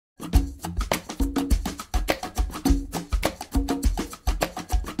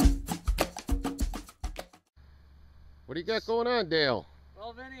What do you got going on, Dale?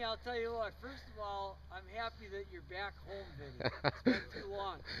 Well, Vinny, I'll tell you what. First of all, I'm happy that you're back home, Vinny. It's been too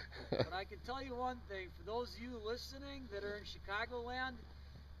long. But I can tell you one thing. For those of you listening that are in Chicagoland,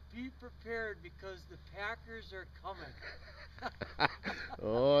 be prepared because the Packers are coming.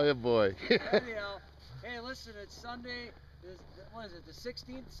 Oh, boy. Anyhow, hey, listen, it's Sunday. What is it, the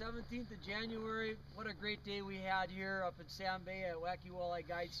 16th, 17th of January? What a great day we had here up in Sam Bay at Wacky Walleye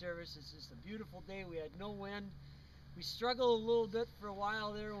Guide Service. It's just a beautiful day. We had no wind. We struggled a little bit for a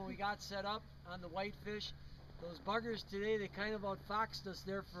while there when we got set up on the Whitefish. Those buggers today, they kind of outfoxed us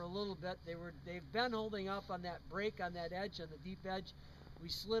there for a little bit. They've been holding up on that break, on that edge, on the deep edge. We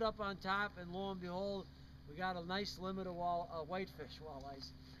slid up on top, and lo and behold, we got a nice limit of whitefish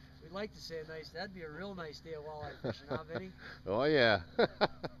walleyes. We'd like to say that'd be a real nice day of walleye fishing, huh, Vinny? Oh, yeah.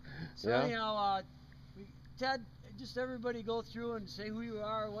 So yeah. Anyhow, Ted, just everybody go through and say who you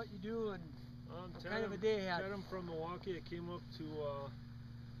are, what you do, and what kind of a day you had. I'm from Milwaukee. I came up to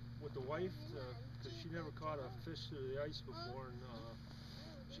with the wife because she never caught a fish through the ice before, and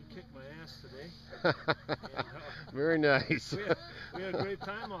she kicked my ass today. And, very nice. We had a great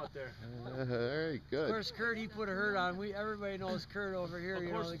time out there. Very good. Of course, Kurt, he put a hurt on. Everybody knows Kurt over here,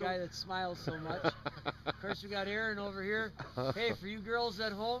 you know, the guy that smiles so much. Of course, we got Aaron over here. Hey, for you girls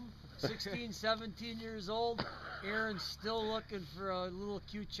at home, 16, 17 years old, Aaron's still looking for a little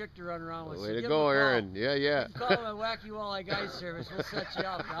cute chick to run around with. Way to go, Aaron. Yeah, yeah. You can call him at Wacky Walleye Guide Service. We'll set you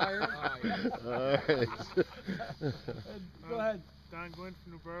up. Now, Aaron? All right. Go ahead. Don Gwynn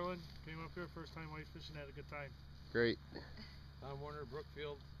from New Berlin. Came up here first time white fishing, had a good time. Great. Tom Warner,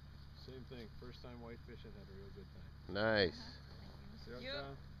 Brookfield. Same thing. First time white fishing, had a real good time. Nice. You?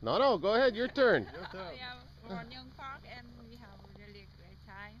 No, go ahead. Your turn. Your turn. We are from Young Park and we have a really great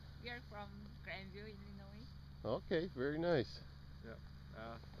time. We are from Grandview, Illinois. Okay, very nice. Yeah.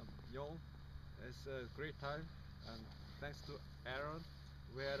 I'm Young. It's a great time, and thanks to Aaron,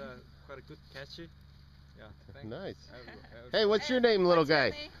 we had quite a good catchy. Yeah, thanks. Nice. Hey, what's your name, little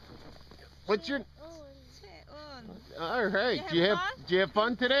guy? What's your? All right. Did you have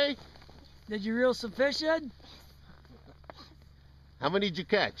fun today? Did you reel some fish in? How many did you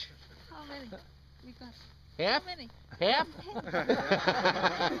catch? How many? We got Half? How many? Half?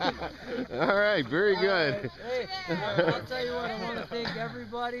 All right, very good. Hey, I'll tell you what, I want to thank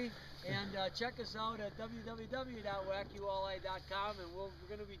everybody, and check us out at www.wackywalleye.com, and we're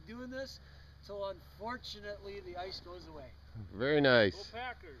going to be doing this till unfortunately the ice goes away. Very nice. Go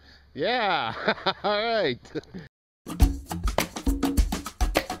Packers. Yeah. All right.